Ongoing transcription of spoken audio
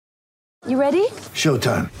You ready?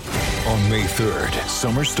 Showtime. On May 3rd,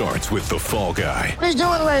 summer starts with The Fall Guy. Let's do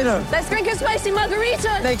it later. Let's drink a spicy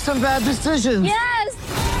margarita. Make some bad decisions. Yes!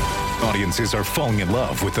 Audiences are falling in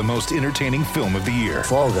love with the most entertaining film of the year.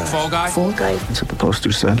 Fall Guy. Fall Guy? Fall guy. That's what the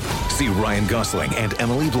poster said. See Ryan Gosling and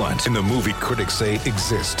Emily Blunt in the movie critics say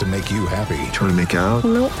exists to make you happy. Trying to make it out?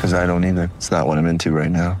 Nope. Because I don't either. It's not what I'm into right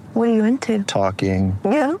now. What are you into? Talking.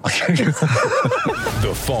 Yeah.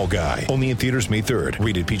 The Fall Guy. Only in theaters May 3rd.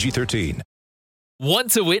 Rated PG-13.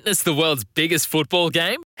 Want to witness the world's biggest football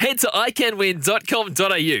game? Head to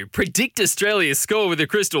iCanWin.com.au, predict Australia's score with a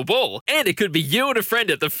crystal ball, and it could be you and a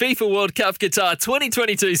friend at the FIFA World Cup Qatar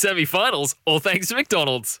 2022 semi-finals, all thanks to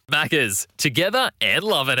McDonald's. Maccas, together and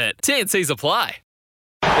loving it. TNCs apply.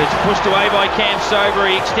 It's pushed away by Cam Sober.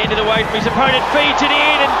 He extended away from his opponent, feeds it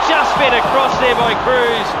in, and just fed across there by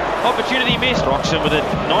Cruz. Opportunity missed. Roxon with a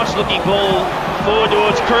nice looking ball forward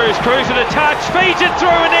towards Cruz. Cruz with a touch, feeds it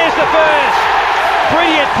through, and there's the first.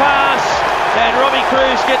 Brilliant pass, and Robbie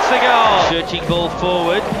Cruz gets the goal. Searching ball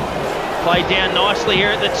forward, played down nicely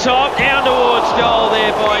here at the top, down towards goal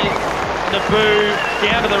there by Naboo,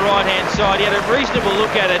 down to the right-hand side. He had a reasonable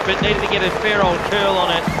look at it, but needed to get a fair old curl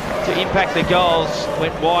on it to impact the goals.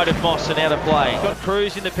 Went wide of Moss and out of play. Got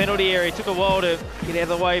Cruz in the penalty area. Took a while to get out of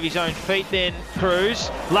the way of his own feet then. Cruz,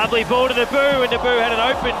 lovely ball to Naboo, and Naboo had an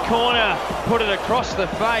open corner, put it across the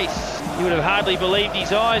face. He would have hardly believed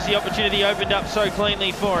his eyes. The opportunity opened up so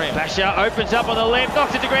cleanly for him. Basha opens up on the left,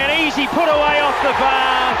 knocks it to ground, easy put away off the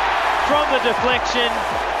bar from the deflection,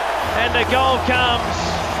 and the goal comes,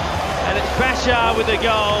 and it's Basha with the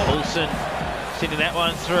goal. Wilson sending that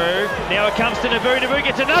one through. Now it comes to Naboo. Naboo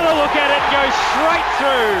gets another look at it and goes straight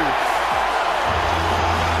through.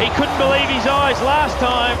 He couldn't believe his eyes last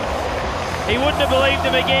time. He wouldn't have believed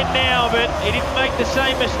them again now, but he didn't make the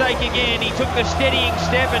same mistake again. He took the steadying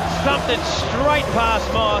step and thumped it straight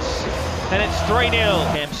past Moss, and it's 3-0.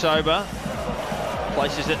 Cam Sober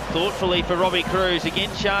places it thoughtfully for Robbie Cruz, again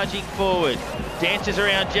charging forward. Dances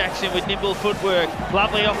around Jackson with nimble footwork.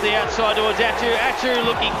 Lovely off the outside towards Atu. Atu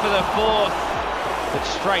looking for the fourth, but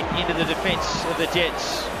straight into the defence of the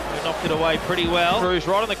Jets, who knocked it away pretty well. Cruz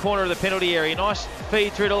right on the corner of the penalty area. Nice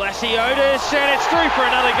feed through to Lassiotis, and it's through for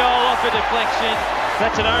another goal off a deflection.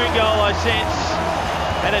 That's an own goal, I sense.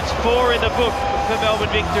 And it's 4 in the book for Melbourne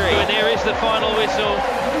victory. And there is the final whistle.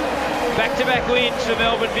 Back-to-back wins for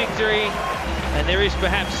Melbourne victory. And there is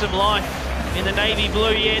perhaps some life in the navy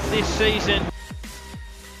blue yet this season.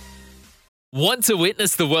 Want to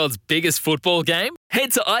witness the world's biggest football game?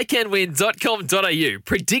 Head to iCanWin.com.au,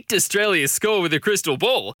 predict Australia's score with a crystal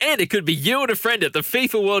ball, and it could be you and a friend at the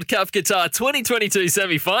FIFA World Cup Qatar 2022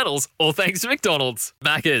 semi-finals, all thanks to McDonald's.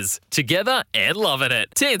 Maccas, together and loving it.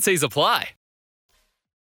 TNCs apply.